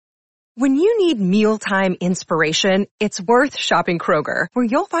When you need mealtime inspiration, it's worth shopping Kroger, where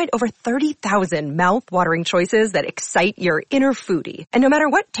you'll find over 30,000 mouth-watering choices that excite your inner foodie. And no matter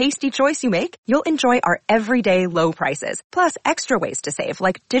what tasty choice you make, you'll enjoy our everyday low prices, plus extra ways to save,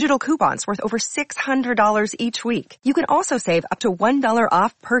 like digital coupons worth over $600 each week. You can also save up to $1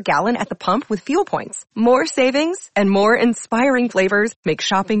 off per gallon at the pump with fuel points. More savings and more inspiring flavors make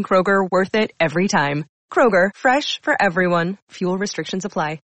shopping Kroger worth it every time. Kroger, fresh for everyone. Fuel restrictions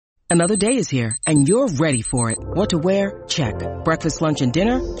apply. Another day is here, and you're ready for it. What to wear? Check. Breakfast, lunch, and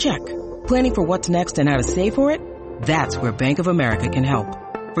dinner? Check. Planning for what's next and how to save for it? That's where Bank of America can help.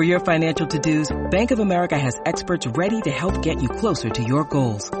 For your financial to-dos, Bank of America has experts ready to help get you closer to your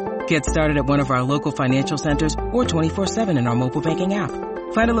goals. Get started at one of our local financial centers or 24/7 in our mobile banking app.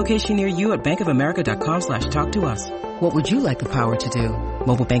 Find a location near you at bankofamerica.com/talktous. What would you like the power to do?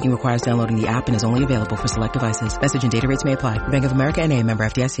 Mobile banking requires downloading the app and is only available for select devices. Message and data rates may apply. Bank of America N.A., member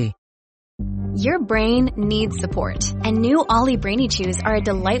FDIC. Your brain needs support, and new Ollie Brainy Chews are a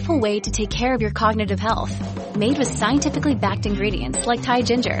delightful way to take care of your cognitive health. Made with scientifically backed ingredients like Thai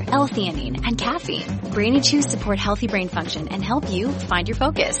ginger, L-theanine, and caffeine, Brainy Chews support healthy brain function and help you find your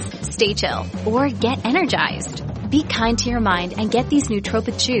focus, stay chill, or get energized. Be kind to your mind and get these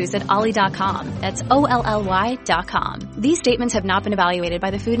nootropic chews at Ollie.com. That's OLLY.com. These statements have not been evaluated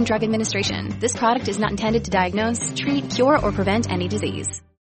by the Food and Drug Administration. This product is not intended to diagnose, treat, cure, or prevent any disease.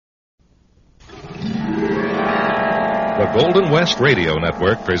 The Golden West Radio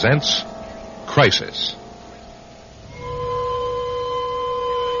Network presents Crisis.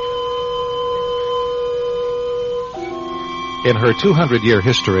 In her 200-year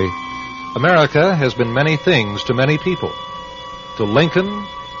history, America has been many things to many people. To Lincoln,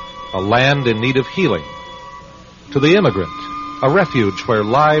 a land in need of healing. To the immigrant, a refuge where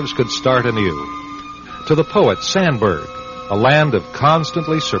lives could start anew. To the poet Sandburg, a land of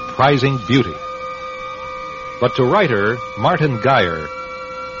constantly surprising beauty. But to writer Martin Geyer,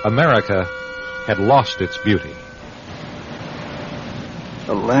 America had lost its beauty.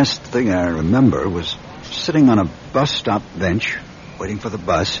 The last thing I remember was sitting on a bus stop bench, waiting for the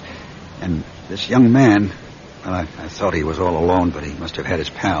bus, and this young man, well, I thought he was all alone, but he must have had his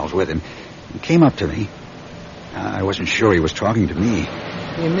pals with him. He came up to me. I wasn't sure he was talking to me.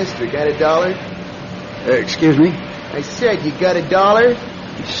 Hey, mister, got $1? Excuse me? I said, you got $1?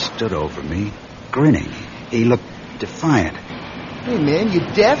 He stood over me, grinning. He looked defiant. Hey, man, you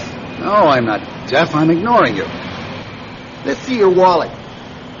deaf? No, I'm not deaf. I'm ignoring you. Let's see your wallet.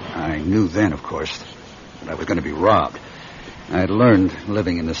 I knew then, of course, that I was going to be robbed. I had learned,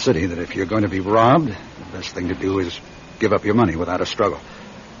 living in the city, that if you're going to be robbed, the best thing to do is give up your money without a struggle.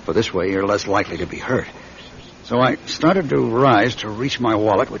 For this way, you're less likely to be hurt. So I started to rise to reach my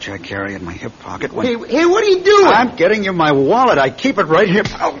wallet, which I carry in my hip pocket. When... Hey, what are you doing? I'm getting you my wallet. I keep it right here.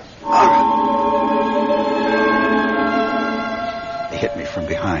 They hit me from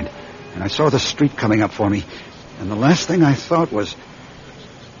behind, and I saw the street coming up for me. And the last thing I thought was,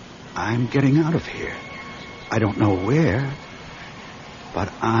 I'm getting out of here. I don't know where, but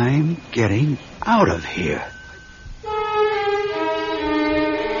I'm getting out of here.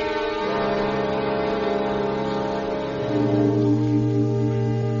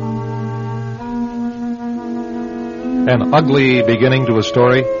 An ugly beginning to a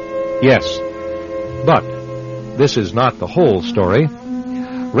story? Yes. But this is not the whole story.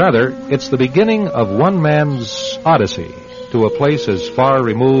 Rather, it's the beginning of one man's odyssey to a place as far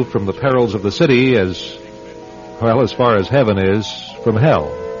removed from the perils of the city as far as heaven is from hell.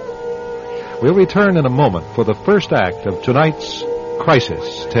 We'll return in a moment for the first act of tonight's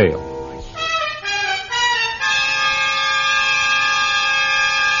Crisis Tale.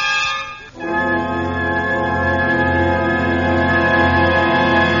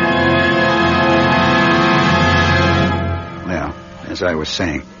 As I was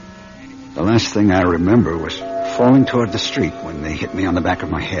saying, the last thing I remember was falling toward the street when they hit me on the back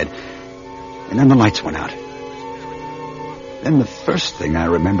of my head. And then the lights went out. Then the first thing I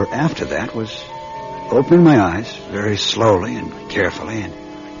remember after that was opening my eyes very slowly and carefully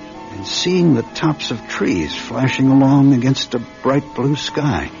and seeing the tops of trees flashing along against a bright blue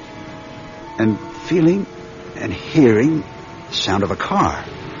sky. And feeling and hearing the sound of a car.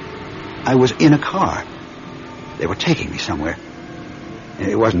 I was in a car. They were taking me somewhere.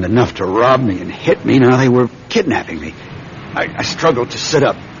 It wasn't enough to rob me and hit me. Now they were kidnapping me. I struggled to sit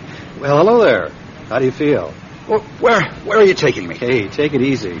up. Well, hello there. How do you feel? Well, where are you taking me? Hey, take it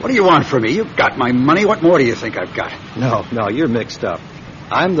easy. What do you want from me? You've got my money. What more do you think I've got? No, you're mixed up.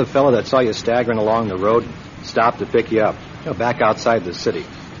 I'm the fellow that saw you staggering along the road, stopped to pick you up, back outside the city.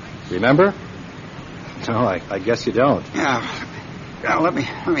 Remember? No, I guess you don't. Yeah. Now, let me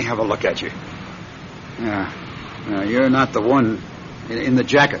have a look at you. Yeah. You're not the one in the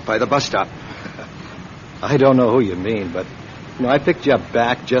jacket by the bus stop. I don't know who you mean, but I picked you up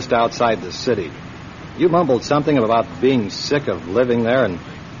back just outside the city. You mumbled something about being sick of living there, and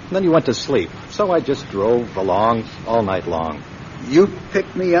then you went to sleep. So I just drove along all night long. You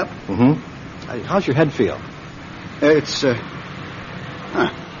picked me up? Mm-hmm. How's your head feel? It's, that's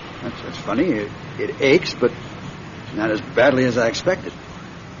funny. It aches, but not as badly as I expected.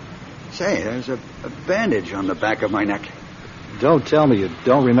 Say, there's a bandage on the back of my neck. Don't tell me you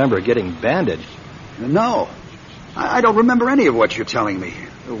don't remember getting bandaged. No. I don't remember any of what you're telling me.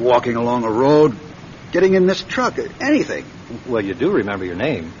 Walking along a road, getting in this truck, anything. Well, you do remember your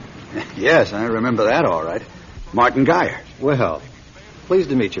name. Yes, I remember that all right. Martin Geyer. Well, pleased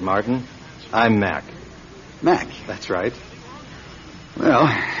to meet you, Martin. I'm Mac. Mac? That's right. Well,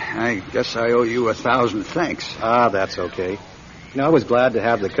 I guess I owe you 1,000 thanks. Ah, that's okay. I was glad to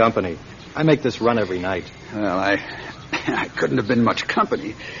have the company. I make this run every night. Well, I couldn't have been much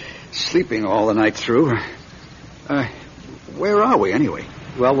company, sleeping all the night through. Where are we, anyway?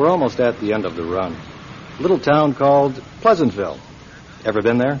 Well, we're almost at the end of the run. A little town called Pleasantville. Ever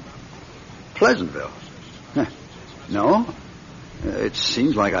been there? Pleasantville? No. It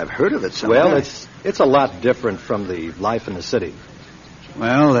seems like I've heard of it somewhere. Well, it's a lot different from the life in the city.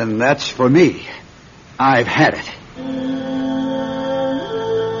 Well, then that's for me. I've had it.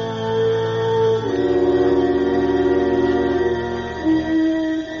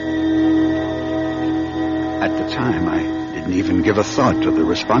 At the time, I didn't even give a thought to the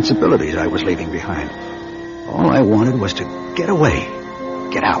responsibilities I was leaving behind. All I wanted was to get away,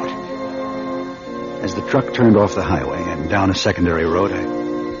 get out. As the truck turned off the highway and down a secondary road,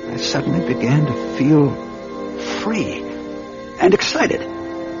 I suddenly began to feel free and excited,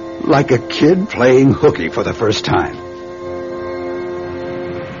 like a kid playing hooky for the first time.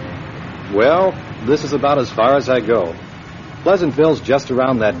 Well, this is about as far as I go. Pleasantville's just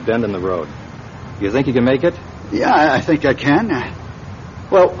around that bend in the road. You think you can make it? Yeah, I think I can.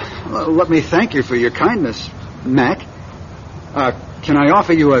 Well, let me thank you for your kindness, Mac. Can I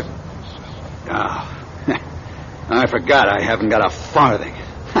offer you a... Oh, I forgot I haven't got a farthing.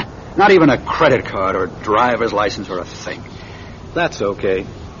 Not even a credit card or driver's license or a thing. That's okay.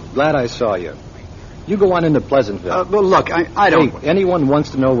 Glad I saw you. You go on into Pleasantville. Well, look, I don't... Hey, anyone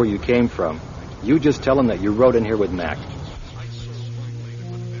wants to know where you came from, you just tell them that you rode in here with Mac.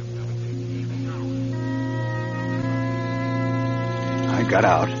 I got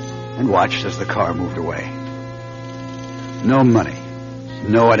out and watched as the car moved away. No money,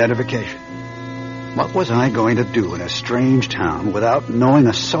 no identification. What was I going to do in a strange town without knowing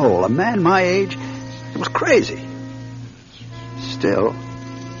a soul? A man my age? It was crazy. Still,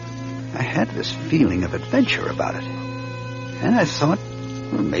 I had this feeling of adventure about it. And I thought,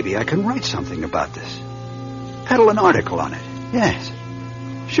 well, maybe I can write something about this. Peddle an article on it. Yes,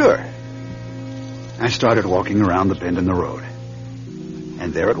 sure. I started walking around the bend in the road.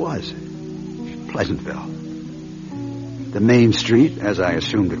 And there it was, Pleasantville. The main street, as I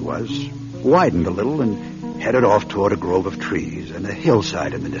assumed it was, widened a little and headed off toward a grove of trees and a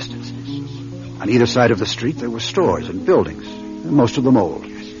hillside in the distance. On either side of the street, there were stores and buildings, most of them old.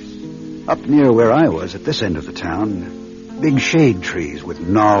 Up near where I was, at this end of the town, big shade trees with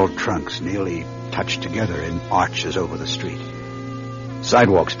gnarled trunks nearly touched together in arches over the street.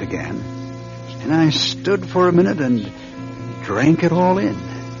 Sidewalks began, and I stood for a minute and drank it all in.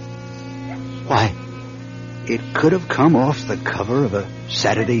 Why, it could have come off the cover of a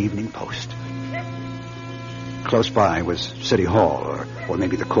Saturday Evening Post. Close by was City Hall, or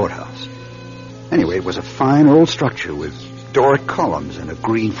maybe the courthouse. Anyway, it was a fine old structure with Doric columns and a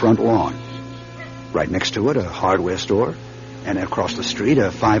green front lawn. Right next to it, a hardware store, and across the street,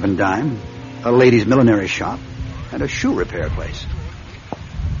 a five and dime, a ladies' millinery shop, and a shoe repair place.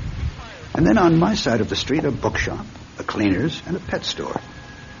 And then on my side of the street, a bookshop, a cleaner's, and a pet store.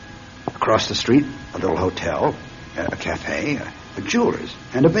 Across the street, a little hotel, a cafe, a jeweler's,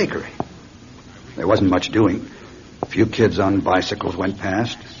 and a bakery. There wasn't much doing. A few kids on bicycles went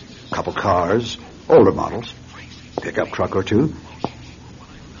past, a couple cars, older models, pickup truck or two.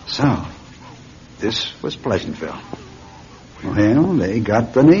 So, this was Pleasantville. Well, they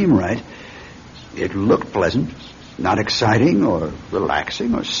got the name right. It looked pleasant. Not exciting or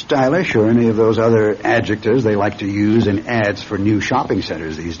relaxing or stylish or any of those other adjectives they like to use in ads for new shopping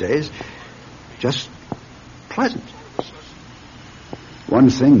centers these days. Just pleasant. One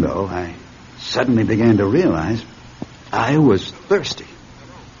thing, though, I suddenly began to realize I was thirsty.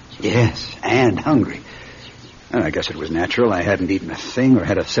 Yes, and hungry. And I guess it was natural. I hadn't eaten a thing or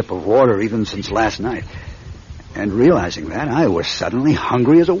had a sip of water even since last night. And realizing that, I was suddenly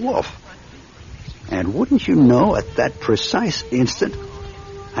hungry as a wolf. And wouldn't you know, at that precise instant,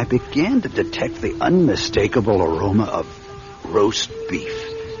 I began to detect the unmistakable aroma of roast beef.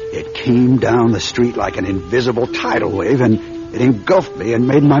 It came down the street like an invisible tidal wave, and it engulfed me and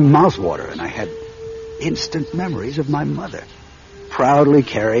made my mouth water, and I had instant memories of my mother, proudly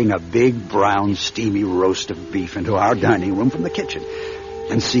carrying a big, brown, steamy roast of beef into our dining room from the kitchen,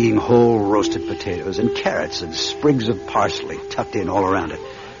 and seeing whole roasted potatoes and carrots and sprigs of parsley tucked in all around it.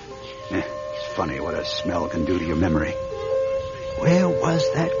 It's funny what a smell can do to your memory. Where was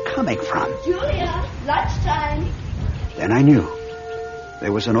that coming from? Julia, lunchtime. Then I knew.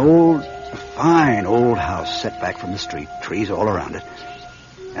 There was a fine old house set back from the street, trees all around it.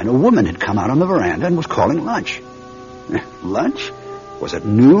 And a woman had come out on the veranda and was calling lunch. Lunch? Was it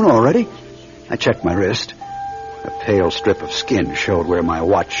noon already? I checked my wrist. A pale strip of skin showed where my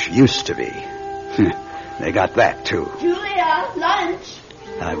watch used to be. They got that, too. Julia, lunch.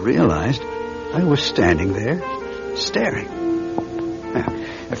 I realized I was standing there, staring.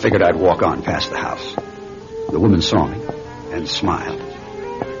 I figured I'd walk on past the house. The woman saw me and smiled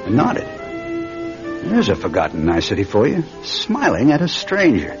and nodded. There's a forgotten nicety for you, smiling at a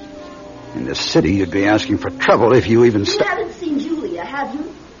stranger. In the city, you'd be asking for trouble if you even... You haven't seen Julia, have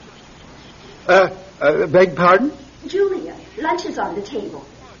you? Beg pardon? Julia, lunch is on the table.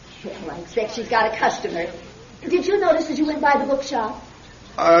 Well, I expect she's got a customer. Did you notice as you went by the bookshop?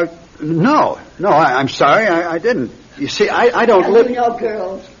 No, I'm sorry, I didn't. You see, I don't Well, live... you know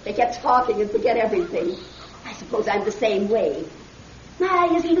girls, they get talking and forget everything. I suppose I'm the same way. My,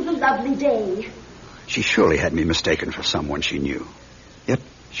 isn't it a lovely day? She surely had me mistaken for someone she knew. Yet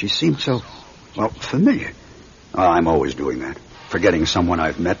she seemed so, familiar. I'm always doing that, forgetting someone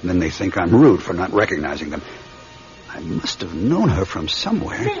I've met, and then they think I'm rude for not recognizing them. I must have known her from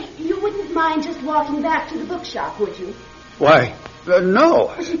somewhere. Say, you wouldn't mind just walking back to the bookshop, would you? Why, no.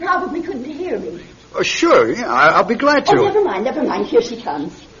 Well, she probably couldn't hear me. Sure, yeah, I'll be glad to. Oh, never mind. Here she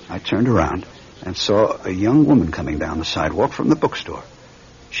comes. I turned around and saw a young woman coming down the sidewalk from the bookstore.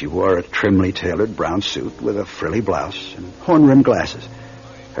 She wore a trimly tailored brown suit with a frilly blouse and horn-rimmed glasses.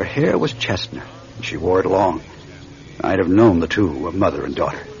 Her hair was chestnut, and she wore it long. I'd have known the two were mother and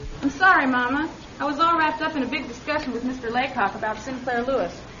daughter. I'm sorry, Mama. I was all wrapped up in a big discussion with Mr. Laycock about Sinclair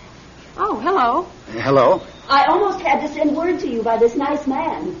Lewis. Oh, hello. Hello. I almost had to send word to you by this nice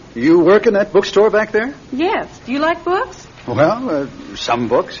man. You work in that bookstore back there? Yes. Do you like books? Well, some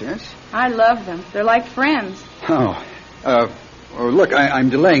books, yes. I love them. They're like friends. Look, I'm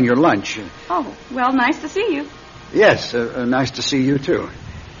delaying your lunch. Oh, well, nice to see you. Yes, nice to see you, too.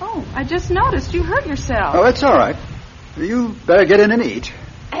 Oh, I just noticed you hurt yourself. Oh, it's all right. You better get in and eat.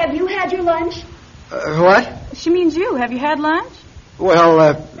 Have you had your lunch? What? She means you. Have you had lunch?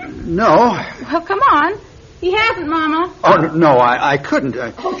 Well, no. Well, come on. He hasn't, Mama. Oh, no, I couldn't.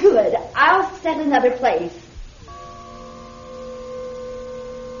 Oh, good. I'll set another place.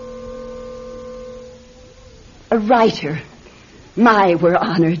 A writer. My, we're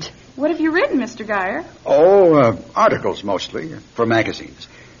honored. What have you written, Mr. Geyer? Articles mostly, for magazines.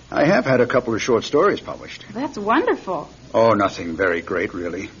 I have had a couple of short stories published. That's wonderful. Oh, nothing very great,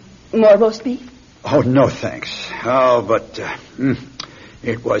 really. More roast beef? Oh, no, thanks. Oh, but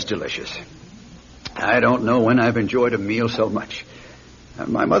it was delicious. I don't know when I've enjoyed a meal so much.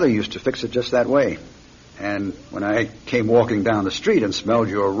 My mother used to fix it just that way. And when I came walking down the street and smelled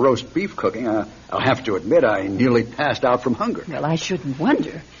your roast beef cooking, I'll have to admit I nearly passed out from hunger. Well, I shouldn't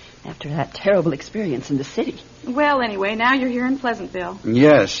wonder after that terrible experience in the city. Well, anyway, now you're here in Pleasantville.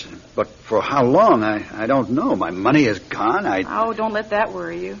 Yes, but for how long, I don't know. My money is gone. Oh, don't let that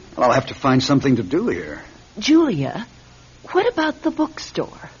worry you. Well, I'll have to find something to do here. Julia, what about the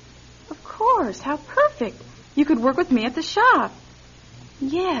bookstore? Of course. How perfect. You could work with me at the shop.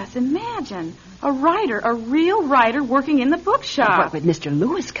 Yes, imagine. A writer, a real writer working in the bookshop. What, with Mr.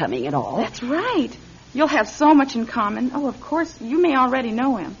 Lewis coming and all? That's right. You'll have so much in common. Oh, of course, you may already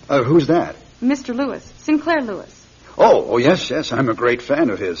know him. Who's that? Mr. Lewis, Sinclair Lewis. Oh, yes, I'm a great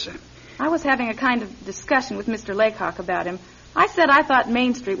fan of his. I was having a kind of discussion with Mr. Laycock about him. I said I thought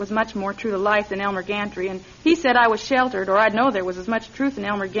Main Street was much more true to life than Elmer Gantry, and he said I was sheltered, or I'd know there was as much truth in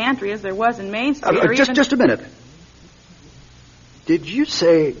Elmer Gantry as there was in Main Street. Just a minute. Did you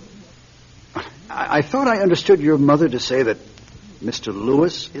say... I thought I understood your mother to say that Mr.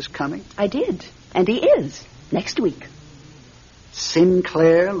 Lewis is coming? I did, and he is, next week.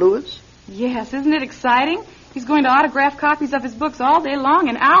 Sinclair Lewis? Yes, isn't it exciting? He's going to autograph copies of his books all day long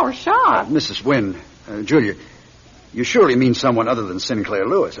in our shop. Mrs. Wynne, Julia, you surely mean someone other than Sinclair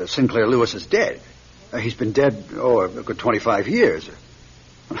Lewis. Sinclair Lewis is dead. He's been dead, a good 25 years.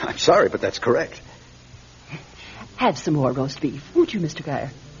 I'm sorry, but that's correct. Have some more roast beef, won't you, Mr.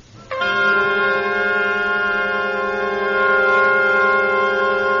 Geyer?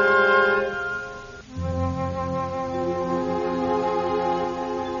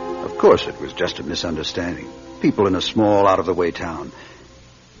 Of course, it was just a misunderstanding. People in a small, out-of-the-way town.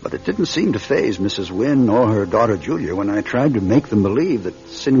 But it didn't seem to faze Mrs. Wynne or her daughter Julia when I tried to make them believe that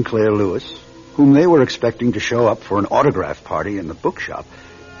Sinclair Lewis, whom they were expecting to show up for an autograph party in the bookshop,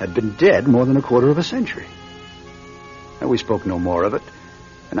 had been dead more than a quarter of a century. And we spoke no more of it,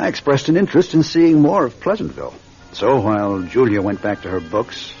 and I expressed an interest in seeing more of Pleasantville. So while Julia went back to her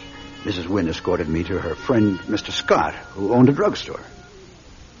books, Mrs. Wynne escorted me to her friend, Mr. Scott, who owned a drugstore.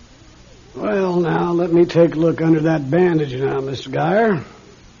 Well, now, let me take a look under that bandage now, Mr. Geyer.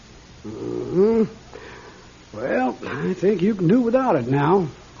 Mm-hmm. Well, I think you can do without it now.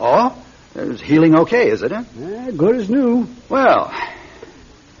 Oh? Is healing okay, is it, Good as new. Well...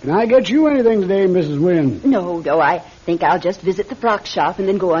 Can I get you anything today, Mrs. Wynne? No, I think I'll just visit the frock shop and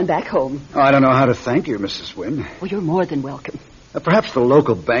then go on back home. Oh, I don't know how to thank you, Mrs. Wynne. Well, you're more than welcome. Perhaps the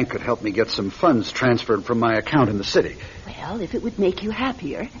local bank could help me get some funds transferred from my account in the city. Well, if it would make you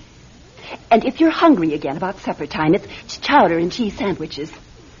happier. And if you're hungry again about supper time, it's chowder and cheese sandwiches.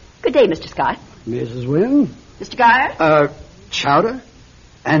 Good day, Mr. Scott. Mrs. Wynne? Mr. Geyer? Chowder?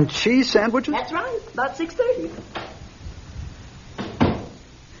 And cheese sandwiches? That's right, about 6:30.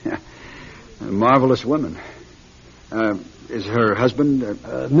 A marvelous woman. Is her husband...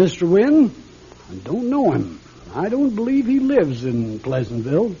 Mr. Wynne? I don't know him. I don't believe he lives in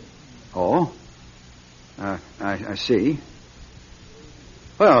Pleasantville. Oh? I see.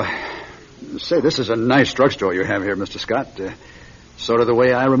 Well, say, this is a nice drugstore you have here, Mr. Scott. Sort of the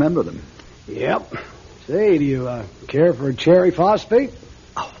way I remember them. Yep. Say, do you care for a cherry phosphate?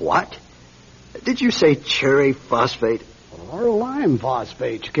 A what? Did you say cherry phosphate? Or a lime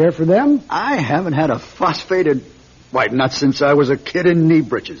phosphate. You care for them? I haven't had a phosphate in... Why, not since I was a kid in knee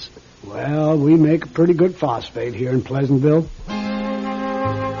breeches. Well, we make a pretty good phosphate here in Pleasantville.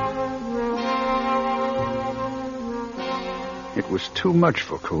 It was too much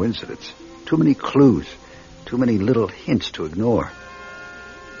for coincidence. Too many clues. Too many little hints to ignore.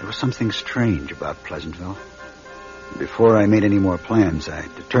 There was something strange about Pleasantville. Before I made any more plans, I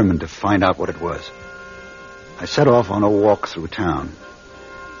determined to find out what it was. I set off on a walk through town.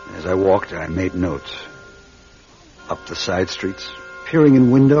 As I walked, I made notes. Up the side streets, peering in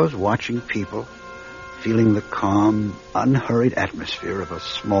windows, watching people, feeling the calm, unhurried atmosphere of a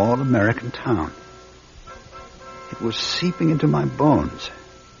small American town. It was seeping into my bones,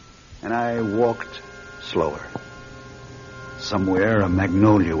 and I walked slower. Somewhere a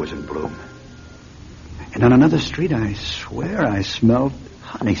magnolia was in bloom. And on another street, I swear I smelled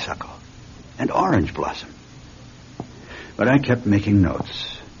honeysuckle and orange blossom. But I kept making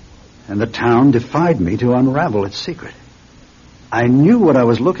notes, and the town defied me to unravel its secret. I knew what I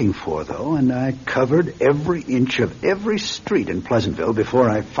was looking for, though, and I covered every inch of every street in Pleasantville before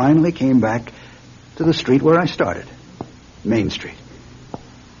I finally came back to the street where I started, Main Street.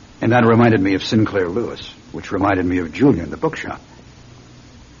 And that reminded me of Sinclair Lewis, which reminded me of Julia in the bookshop.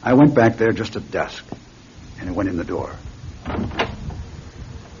 I went back there just at dusk, and I went in the door. Oh,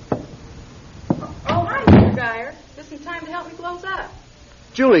 hi, Mr. Geyer. Just in time to help me close up.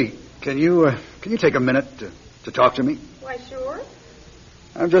 Julie, can you take a minute to talk to me? Why, sure.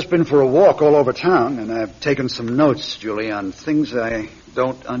 I've just been for a walk all over town, and I've taken some notes, Julie, on things I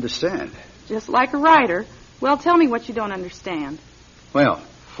don't understand. Just like a writer. Well, tell me what you don't understand. Well,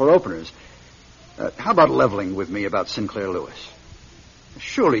 for openers, how about leveling with me about Sinclair Lewis?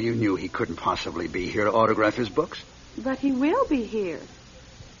 Surely you knew he couldn't possibly be here to autograph his books. But he will be here.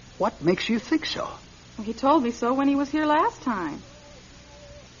 What makes you think so? Well, he told me so when he was here last time.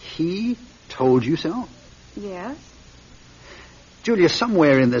 He told you so? Yes. Julia,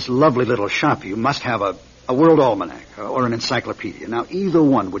 somewhere in this lovely little shop you must have a world almanac or an encyclopedia. Now, either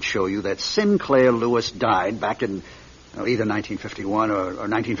one would show you that Sinclair Lewis died back in either 1951 or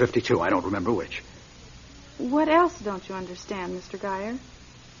 1952. I don't remember which. What else don't you understand, Mr. Geyer?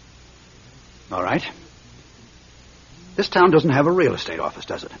 All right. This town doesn't have a real estate office,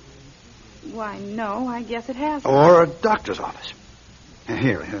 does it? Why, no, I guess it has. Or a doctor's office.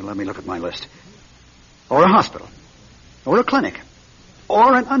 Here, let me look at my list. Or a hospital. Or a clinic.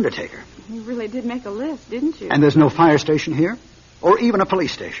 Or an undertaker. You really did make a list, didn't you? And there's no fire station here? Or even a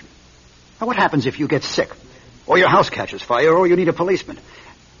police station? Now, what happens if you get sick? Or your house catches fire? Or you need a policeman?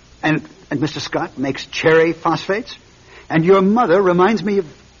 And Mr. Scott makes cherry phosphates? And your mother reminds me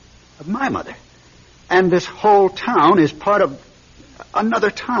of my mother. And this whole town is part of another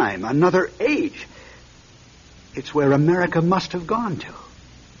time, another age. It's where America must have gone to.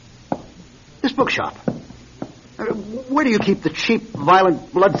 This bookshop. Where do you keep the cheap,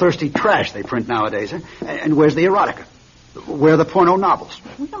 violent, bloodthirsty trash they print nowadays? And where's the erotica? Where are the porno novels?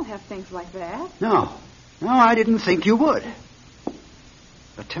 We don't have things like that. No, I didn't think you would.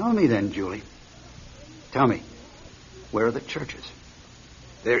 But tell me then, Julie. Tell me, where are the churches?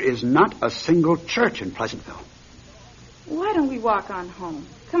 There is not a single church in Pleasantville. Why don't we walk on home?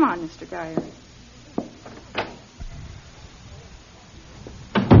 Come on, Mr. Geyer.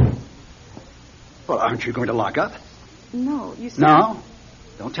 Well, aren't you going to lock up? No, you said... No?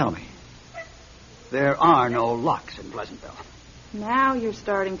 Don't tell me. There are no locks in Pleasantville. Now you're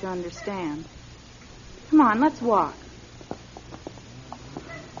starting to understand. Come on, let's walk.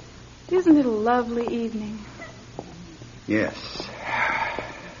 Isn't it a lovely evening? Yes.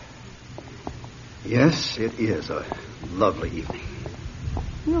 Yes, it is a lovely evening.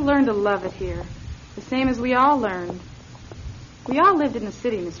 You'll learn to love it here, the same as we all learned. We all lived in the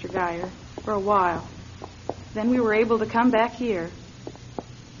city, Mr. Geyer, for a while. Then we were able to come back here.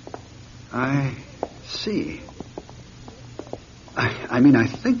 I see. I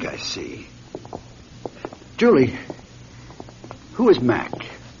think I see. Julie, who is Mac?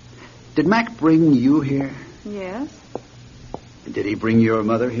 Did Mac bring you here? Yes. Did he bring your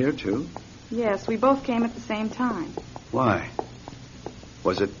mother here, too? Yes, we both came at the same time. Why?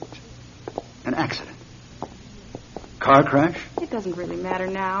 Was it an accident? Car crash? It doesn't really matter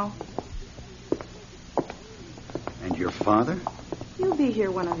now. And your father? He'll be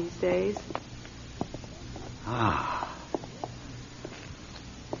here one of these days.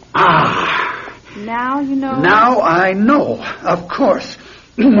 Now you know... Now I know, of course.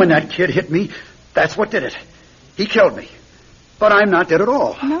 When that kid hit me, that's what did it. He killed me. But I'm not dead at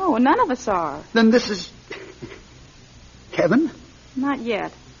all. No, none of us are. Then this is... heaven? Not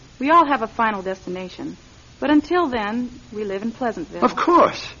yet. We all have a final destination. But until then, we live in Pleasantville. Of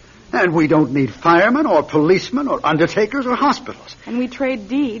course. And we don't need firemen or policemen or undertakers or hospitals. And we trade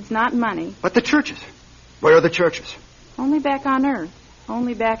deeds, not money. But the churches? Where are the churches? Only back on Earth.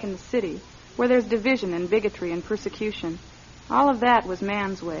 Only back in the city, where there's division and bigotry and persecution. All of that was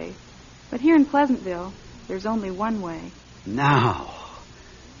man's way. But here in Pleasantville, there's only one way. Now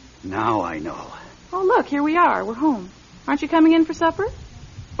I know. Oh, look, here we are. We're home. Aren't you coming in for supper?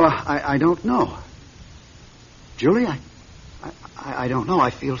 Well, I don't know. Julie, I don't know. I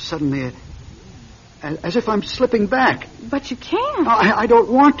feel suddenly as if I'm slipping back. But you can't. I don't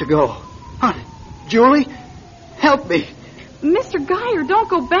want to go. Julie, help me. Mr. Geyer, don't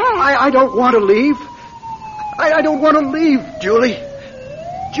go back. I don't want to leave. I don't want to leave, Julie.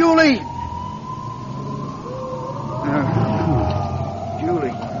 Julie.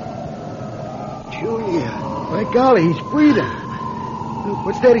 Julia. My golly, he's breathing.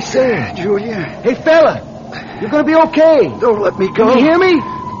 What's Daddy saying? Julia. Hey, fella, you're going to be okay. Don't let me go. Can you hear me?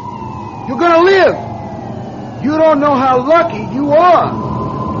 You're going to live. You don't know how lucky you are.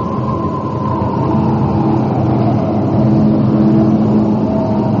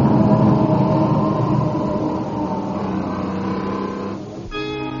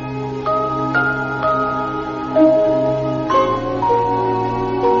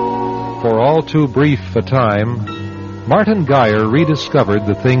 For all too brief a time, Martin Geyer rediscovered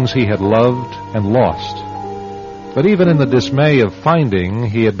the things he had loved and lost. But even in the dismay of finding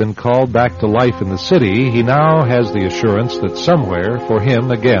he had been called back to life in the city, he now has the assurance that somewhere for him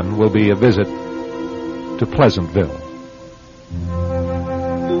again will be a visit to Pleasantville.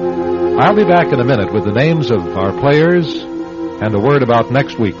 I'll be back in a minute with the names of our players and a word about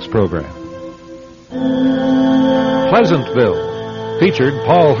next week's program. Pleasantville featured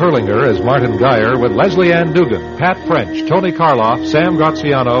Paul Herlinger as Martin Geyer with Leslie Ann Dugan, Pat French, Tony Karloff, Sam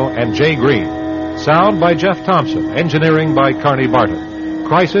Graziano, and Jay Green. Sound by Jeff Thompson. Engineering by Carney Barton.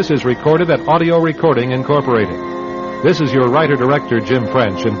 Crisis is recorded at Audio Recording Incorporated. This is your writer-director, Jim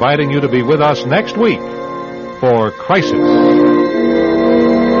French, inviting you to be with us next week for Crisis.